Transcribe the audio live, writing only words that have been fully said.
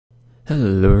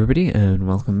Hello everybody and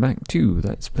welcome back to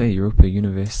Let's Play Europa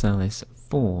Universalis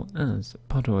 4 as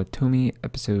Potawatomi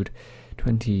episode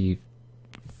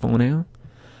 24 now,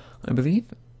 I believe.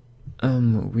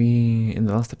 In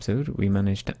the last episode we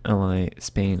managed to ally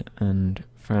Spain and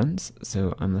France,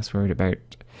 so I'm less worried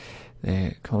about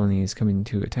their colonies coming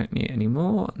to attack me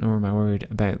anymore, nor am I worried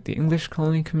about the English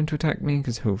colony coming to attack me,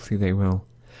 because hopefully they will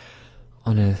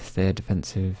unearth their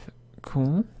defensive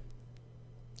core.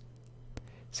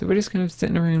 So we're just kind of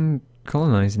sitting around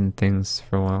colonizing things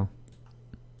for a while.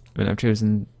 I mean, I've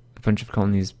chosen a bunch of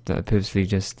colonies that are purposely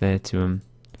just there to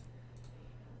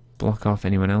block off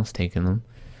anyone else taking them.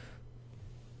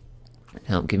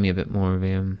 Help give me a bit more of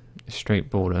a straight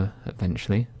border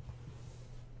eventually.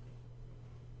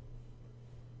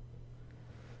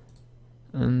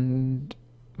 And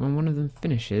when one of them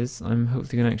finishes, I'm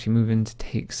hopefully going to actually move in to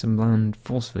take some land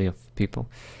forcefully off people.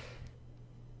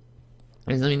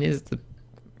 I mean, it's the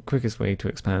quickest way to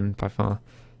expand by far.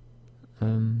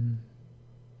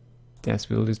 Yes,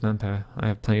 we will lose manpower. I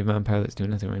have plenty of manpower that's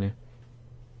doing nothing right now.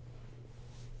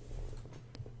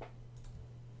 I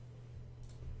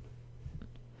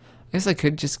guess I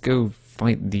could just go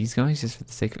fight these guys just for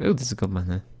the sake of... Oh, there's a gold mine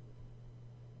there.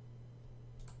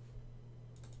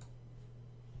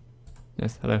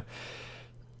 Yes, hello.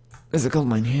 There's a gold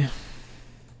mine here.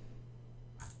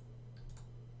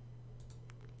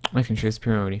 I can show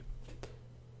superiority.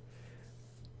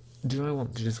 Do I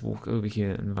want to just walk over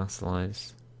here and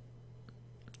vassalize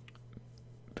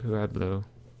Pueblo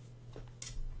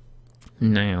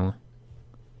now?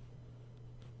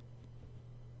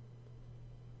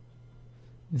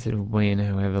 Instead of waiting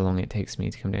however long it takes me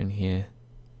to come down here.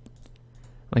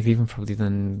 I could even probably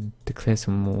then declare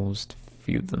some wars to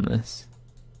feud them this.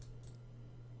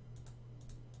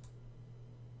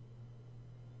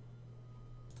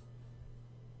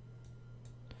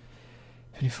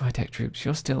 If I attack troops,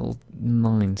 you're still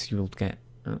 9, so you'll get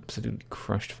absolutely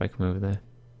crushed if I come over there.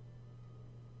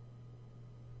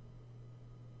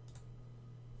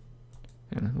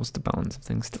 And what's the balance of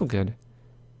things? Still good.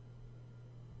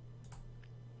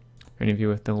 Are any of you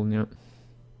worth building up?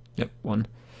 Yep, 1.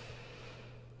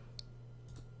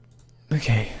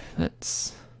 Okay,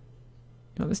 let's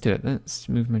do it. Let's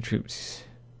move my troops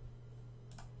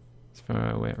as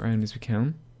far away around as we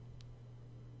can.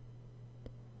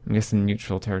 I'm guessing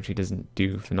neutral territory doesn't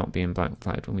do for not being black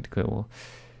flagged when we declare war.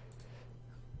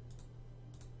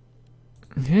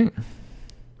 Okay.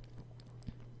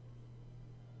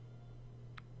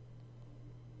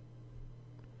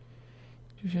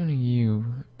 Just only you.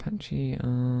 Apache,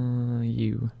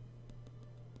 you.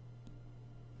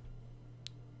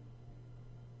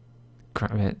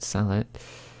 Grab it, sell it.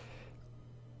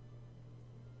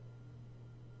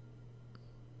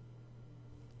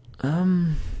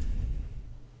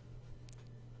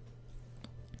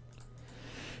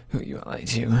 Who are you allied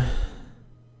to?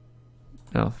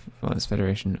 Oh, Father's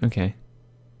Federation. Okay.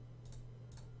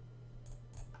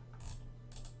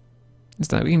 Is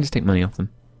that we can just take money off them?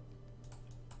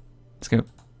 Let's go. I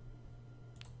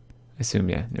assume,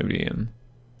 yeah, nobody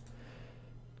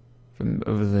from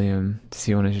over the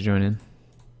sea wanted to join in.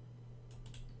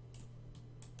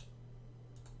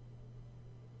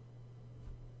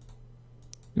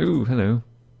 Ooh, hello.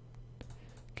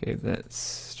 Okay,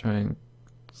 let's try and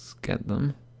get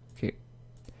them. Okay.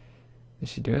 This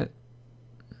should do it.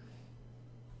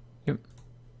 Yep.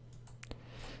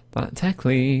 That tech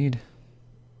lead.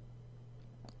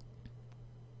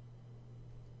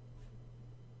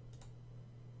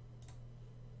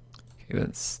 Okay,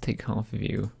 let's take half of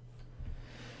you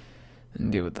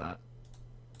and deal with that.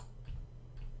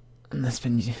 And let's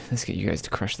get you guys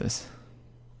to crush this.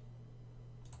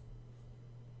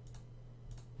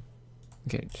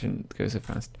 Okay, it shouldn't go so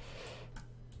fast.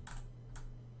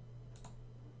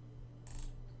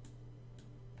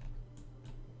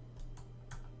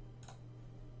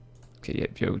 Okay,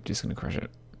 yep, you're just gonna crush it.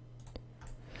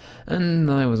 And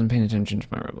I wasn't paying attention to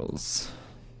my rebels.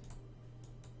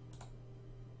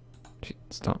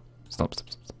 Stop.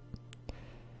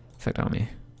 Effect army.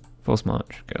 Force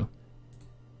march, go.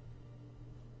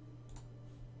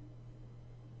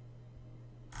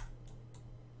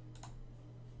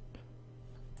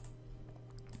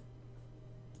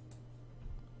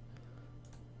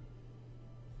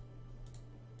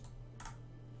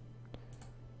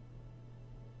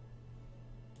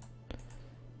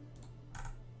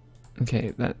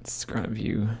 Okay, let's grab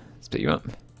you, split you up.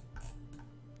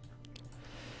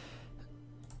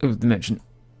 Oh, the merchant.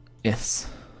 Yes.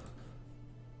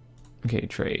 Okay,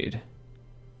 trade.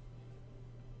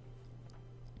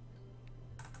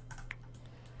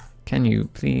 Can you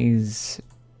please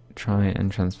try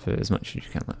and transfer as much as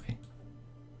you can that way?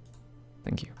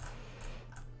 Thank you.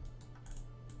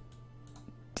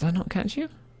 Did I not catch you?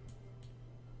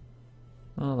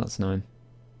 Oh, that's annoying.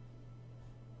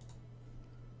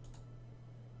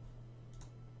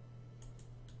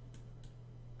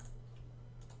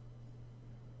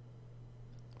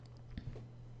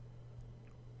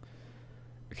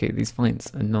 Okay, these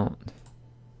fights are not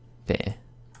fair,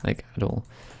 like, at all.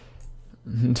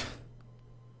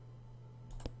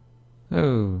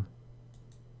 Oh.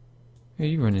 Who are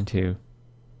you running to?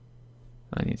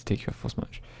 I need to take you off force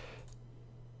march.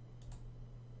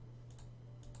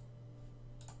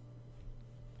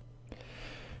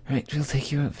 Right, we'll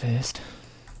take you out first.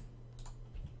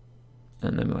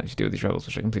 And then we'll actually deal with these rebels,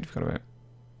 which I completely forgot about.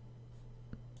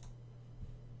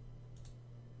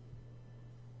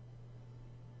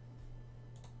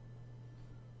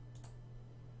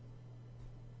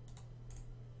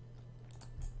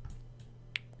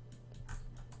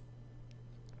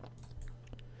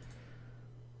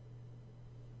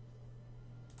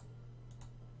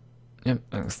 Yep,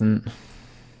 excellent.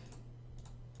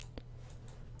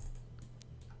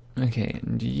 Okay,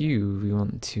 and we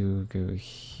want to go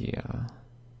here.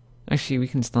 Actually, we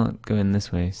can start going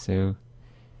this way, so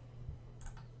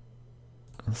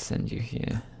I'll send you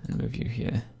here and move you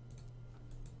here.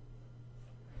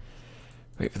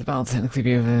 Wait for the battle to technically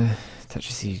be over, touch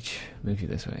a siege, move you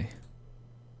this way.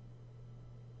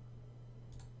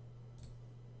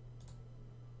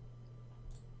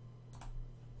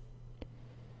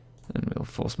 And we'll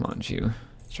force march you,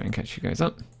 try and catch you guys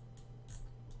up.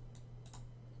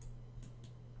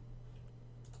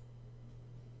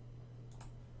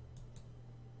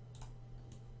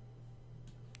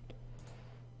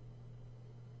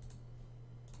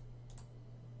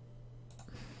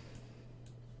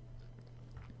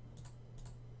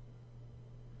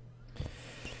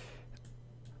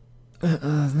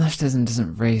 Nationalism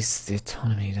doesn't raise the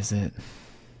autonomy, does it?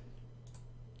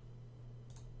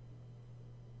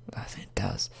 I think it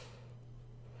does.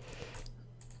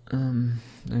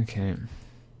 Okay.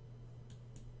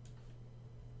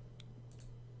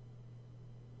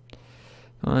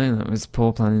 Fine, that was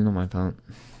poor planning on my part.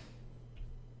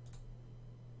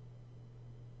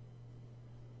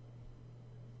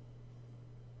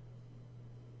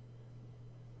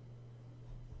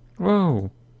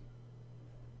 Whoa!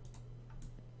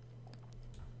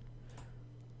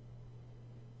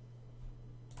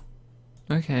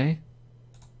 Okay.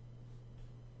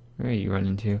 Where are you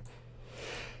running to?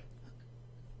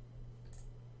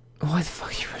 Why the fuck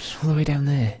are you running all the way down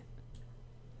there?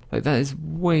 Like, that is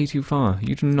way too far.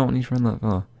 You do not need to run that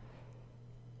far.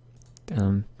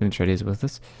 Military ideas with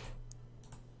us.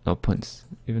 Oh, points,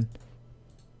 even.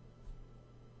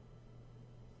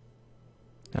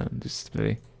 Just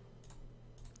really.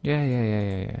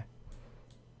 Yeah.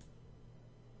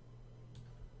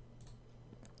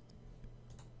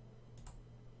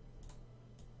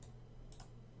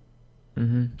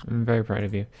 I'm very proud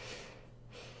of you.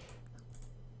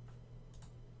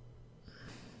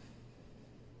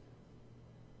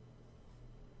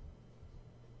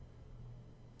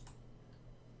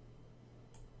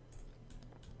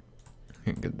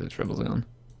 Get those rebels on.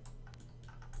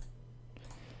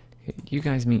 Okay, you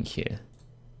guys meet here.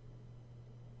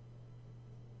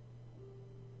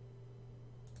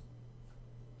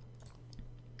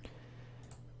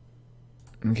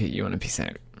 Okay, you want to peace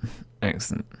out.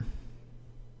 Excellent.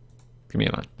 Give me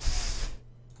a man.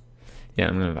 Yeah,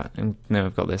 I'm gonna. Now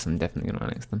I've got this, I'm definitely gonna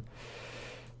annex them.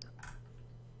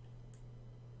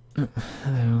 Oh,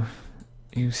 hello.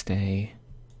 You stay.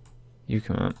 You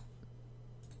come up.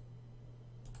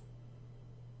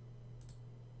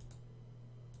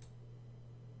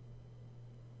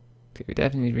 Okay, we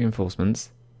definitely need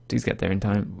reinforcements. Please get there in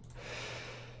time.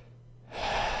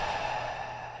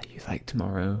 You like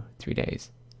tomorrow? 3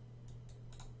 days.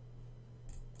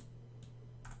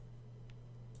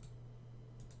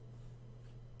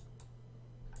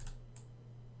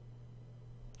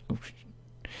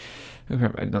 Oh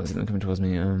crap, I did not see them coming towards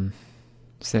me.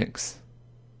 6.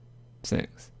 Okay,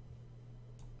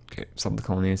 stop the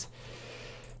colonies.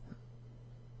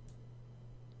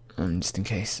 Just in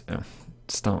case. Oh,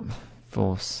 stop.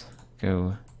 Force.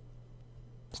 Go.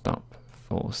 Stop.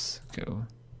 Force. Go.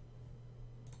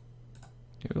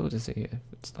 Okay, we'll just say here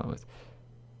to start with.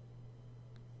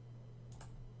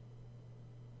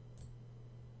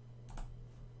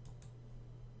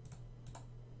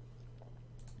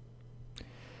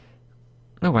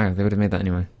 Oh wow, they would have made that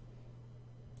anyway.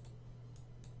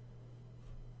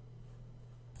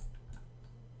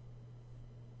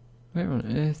 Where on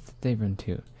earth did they run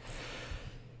to?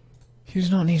 You do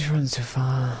not need to run so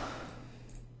far.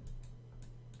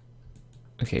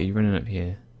 Okay, you're running up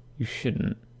here. You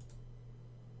shouldn't.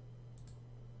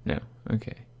 No,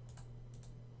 okay.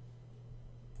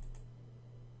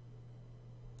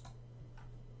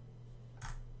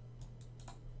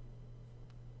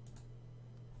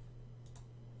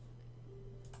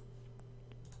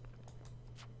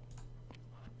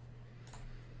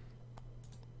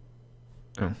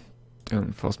 Oh,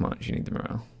 don't false march, you need the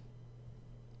morale.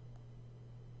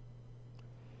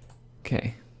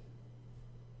 Okay.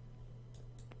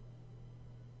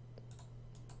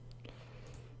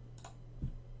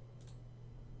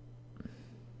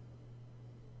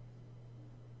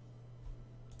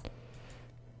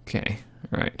 Okay,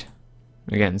 right.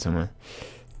 We're getting somewhere.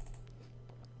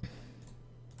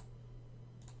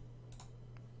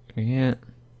 Go here.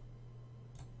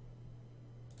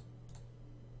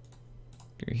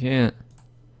 Go here.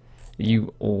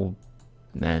 You all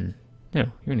men.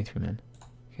 No, you're only 3 men.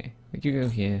 Okay, you go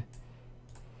here.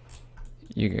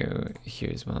 You go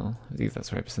here as well. I think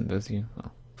that's where I sent both of you.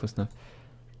 Well, close enough.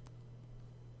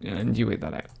 And you wait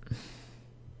that out.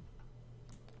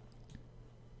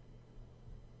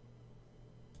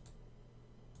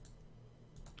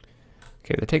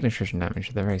 Okay, they're taking attrition damage,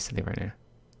 so they're very silly right now.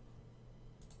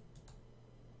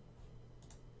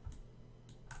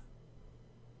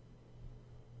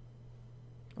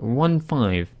 A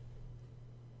 1-5.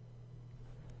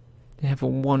 They have a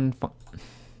 1-5.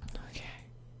 Okay.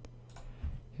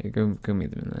 Here, go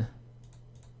meet them in there.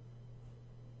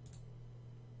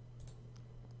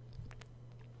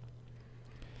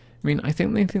 I mean, I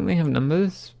think they have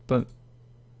numbers, but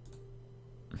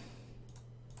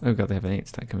oh god, they have an 8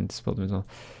 stack coming to support them as well.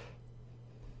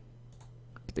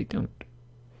 But they don't.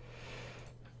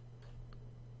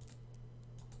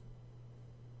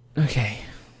 Okay.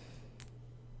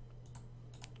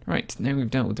 Right, now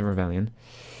we've dealt with the rebellion.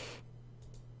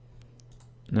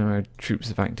 Now our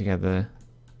troops are back together.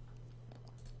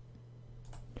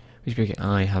 We should be okay.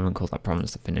 I haven't called that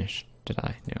province to finish, did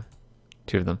I? No.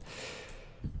 2 of them.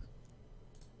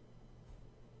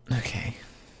 Okay.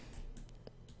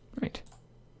 Right.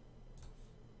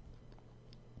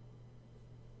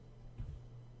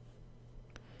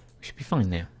 We should be fine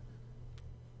now.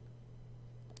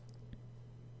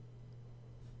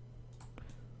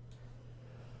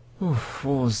 Oof,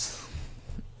 wars.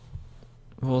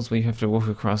 Wars where you have to walk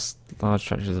across large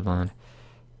stretches of land.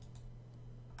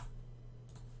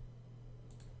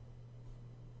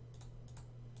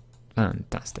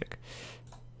 Fantastic.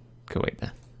 Go wait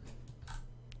there.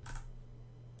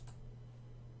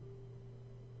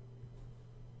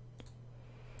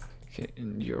 Okay,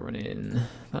 and you're running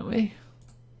that way?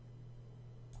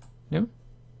 No?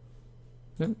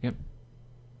 No, yep.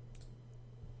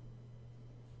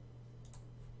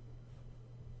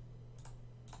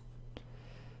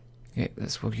 Okay,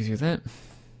 let's walk you through that.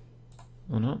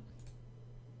 Or not.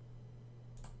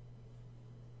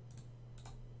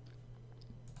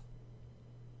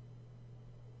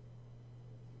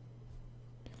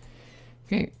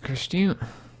 Okay, crushed you.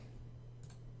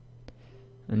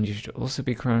 And you should also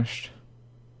be crushed.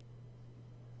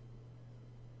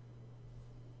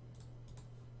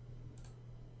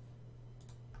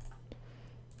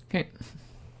 Okay.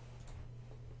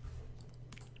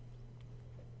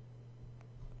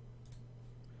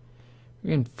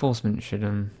 Reinforcement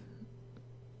should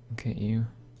get you.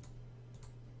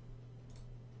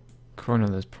 Corner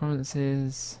those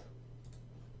provinces.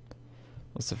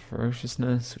 Lots of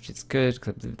ferociousness, which is good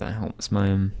because I believe that helps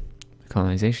my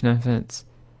colonization efforts.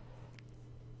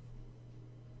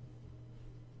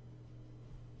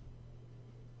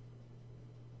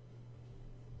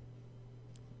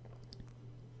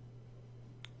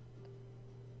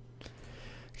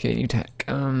 Okay, new tech.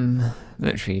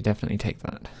 Military, definitely take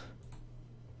that.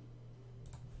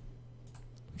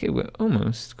 Okay, we're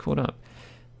almost caught up.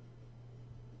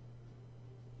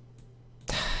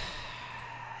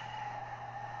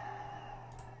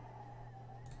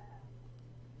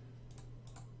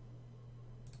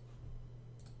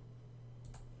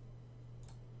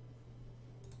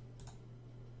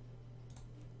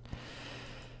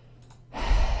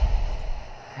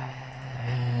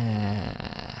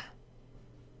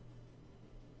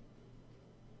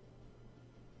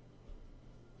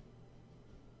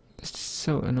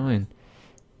 So annoying.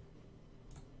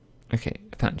 Okay,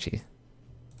 Apache.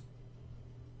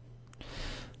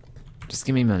 Just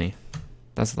give me money.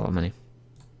 That's a lot of money.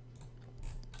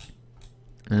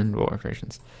 And war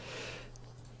operations.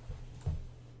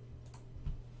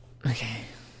 Okay.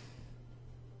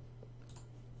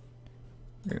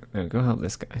 No, go help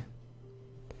this guy.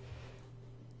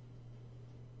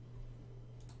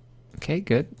 Okay,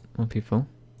 good. More people.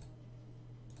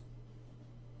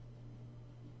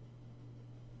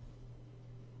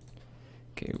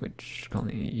 Okay, which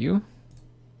colony are you?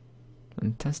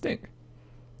 Fantastic.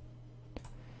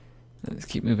 Let's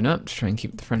keep moving up to try and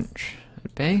keep the French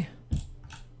at bay.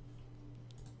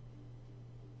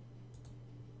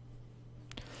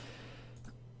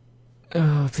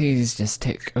 Oh, please just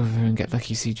take over and get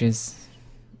lucky sieges.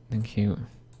 Thank you.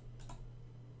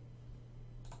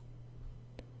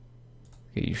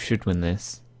 Okay, you should win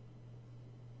this.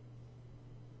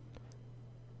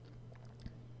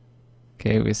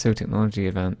 Okay, we're so technology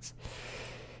advanced.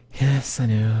 Yes, I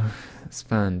know. That's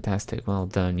fantastic. Well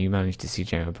done. You managed to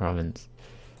siege our province.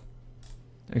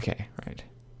 Okay, right.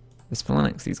 Let's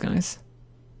phalanx these guys.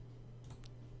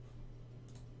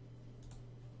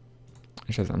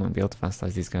 I should I'm not going to be able to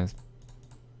fastlize these guys.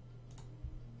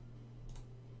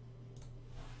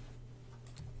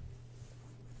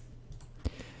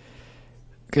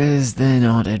 Because they're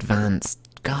not advanced.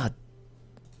 God.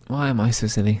 Why am I so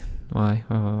silly? Why?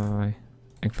 Why?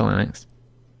 Like phalanx.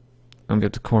 I'm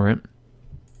going to core it.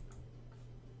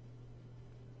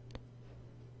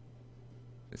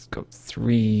 It's got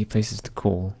 3 places to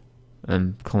call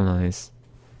and colonize.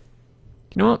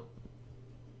 You know what?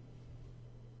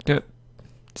 Do it.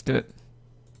 Let's do it.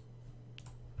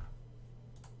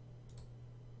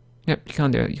 Yep, you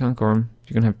can't do it. You can't core them.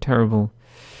 You're going to have terrible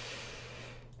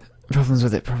problems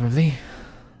with it, probably.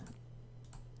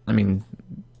 I mean,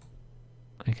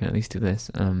 I can at least do this.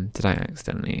 Did I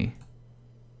accidentally...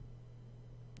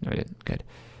 No, I didn't. Good.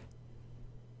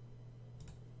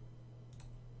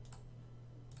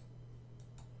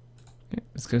 Okay,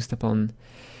 let's go step on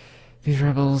these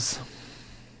rebels.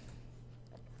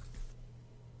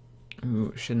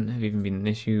 Who shouldn't have even been an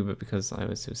issue, but because I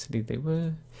was so silly, they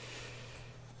were.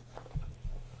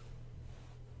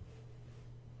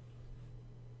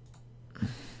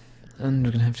 And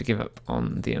we're gonna have to give up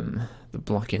on the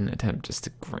block-in attempt just to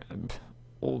grab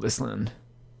all this land.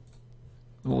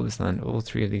 All this land, all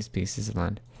 3 of these pieces of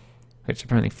land, which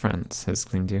apparently France has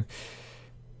claimed to.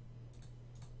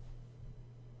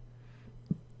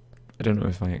 I don't know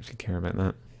if I actually care about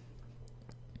that,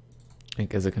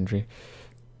 like as a country.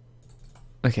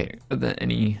 Okay, are there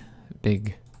any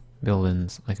big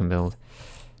buildings I can build?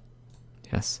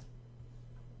 Yes.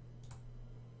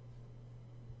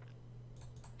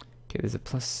 Okay, there's a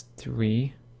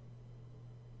 +3,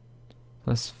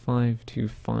 +5, 2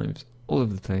 5s all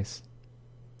over the place.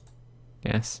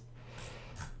 Yes.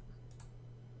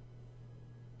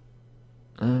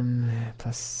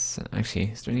 Plus, actually,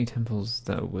 is there any temples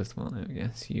that are worthwhile? I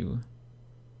guess you.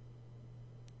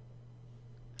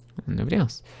 And nobody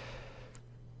else.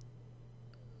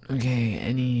 Okay,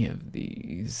 any of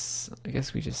these? I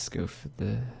guess we just go for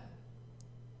the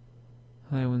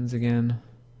high ones again.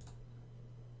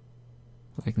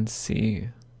 I can see.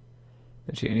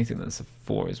 Actually, anything that's a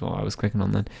 4 is what I was clicking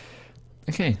on then.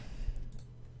 Okay.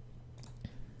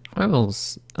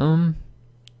 Rebels.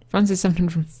 France is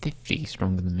 750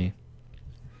 stronger than me.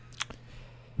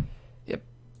 Yep.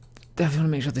 Definitely want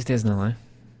to make sure they stay as an ally.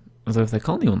 Although if their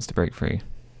colony wants to break free.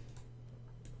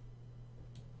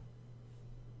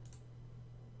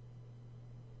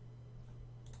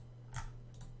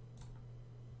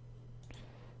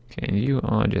 Okay, and you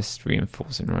are just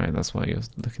reinforcing, right? That's why you're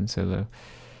looking so low.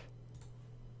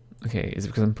 Okay, is it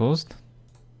because I'm paused?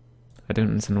 I don't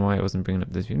understand why I wasn't bringing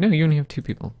up this view. No, you only have 2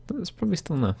 people. That's probably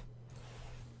still enough.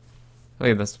 Oh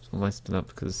yeah, that's why I split up,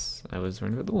 because I was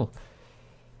worried about the wall.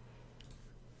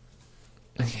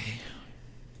 Okay.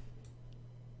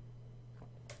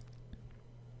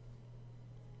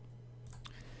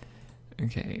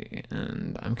 Okay,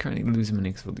 and I'm currently losing money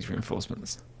because of all these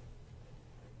reinforcements.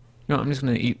 You know what, I'm just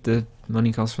going to eat the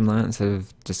money cost from that instead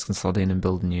of just consolidating and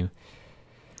building new.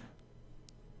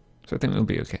 So I think we'll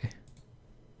be okay.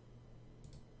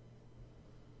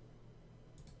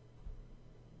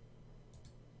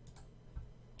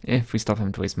 If we stop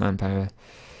having to waste manpower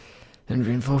and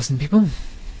reinforcing people.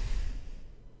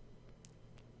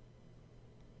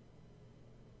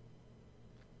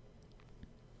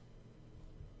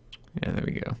 Yeah, there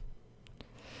we go.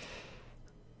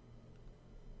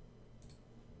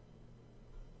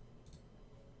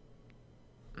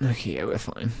 Okay, yeah, we're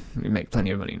fine. We make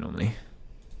plenty of money normally.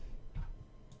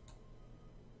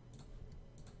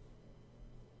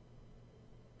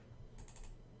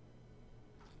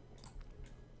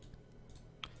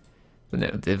 But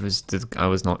no, I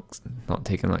was not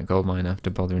taking that gold mine after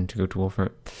bothering to go to war for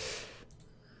it.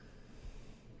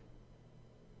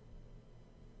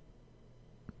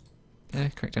 Yeah,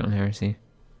 crack down on heresy.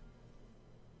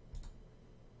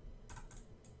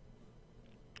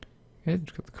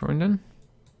 Good, got the corin done.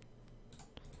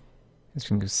 Guess we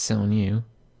can go sell on you.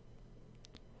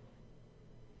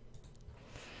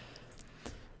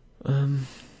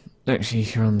 Actually,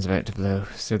 Huron's about to blow,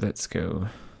 so let's go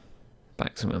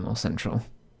back somewhere more central.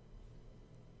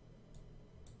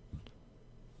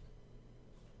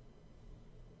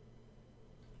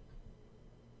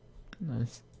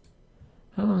 Nice.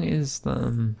 How long is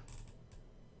that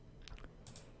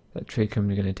trade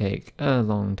company going to take? A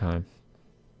long time.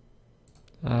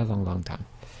 A long time.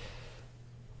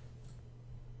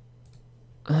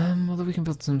 Although we can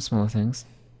build some smaller things.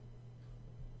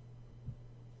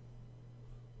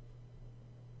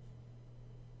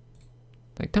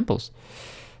 Like temples.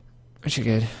 Which are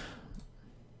good.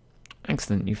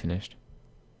 Excellent, you finished.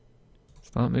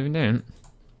 Start moving down.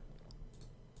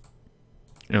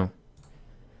 Oh.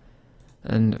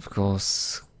 And of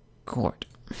course, court.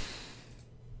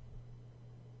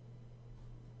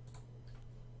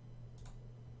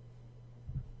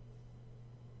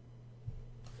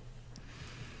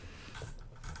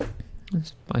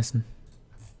 There's bison.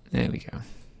 There we go.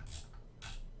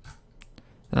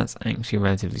 That's actually a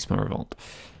relatively small revolt.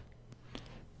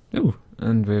 Oh,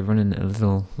 and we're running a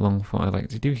little long for what I like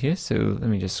to do here, so let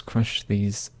me just crush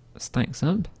these stacks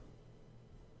up.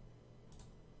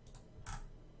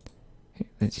 Okay,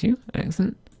 that's you.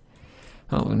 Excellent.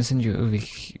 Oh, we're going to send you over.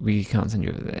 We can't send you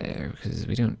over there because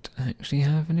we don't actually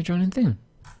have an adjoining thing.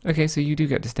 Okay, so you do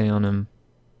get to stay on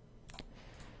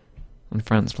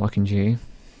France blocking G.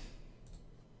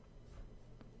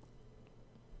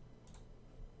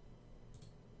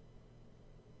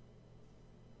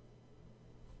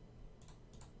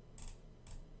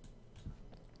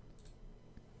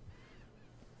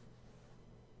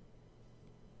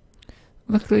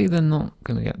 Luckily, they're not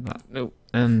going to get that. No.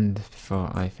 And before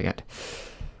I forget,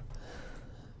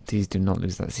 please do not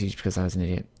lose that siege because I was an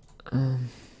idiot.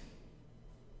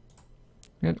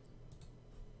 Good.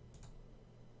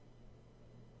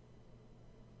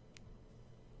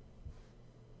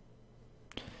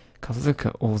 God, look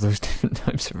at all those different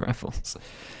types of raffles.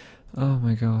 Oh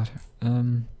my god.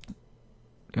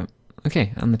 Yeah.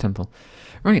 Okay, and the temple.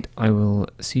 Right, I will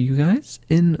see you guys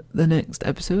in the next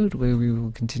episode where we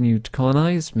will continue to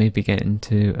colonize, maybe get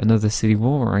into another city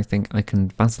war where I think I can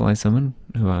vassalize someone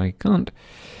who I can't,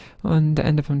 and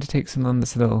end up having to take some land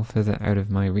that's a little further out of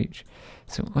my reach.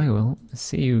 So I will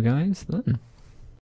see you guys then.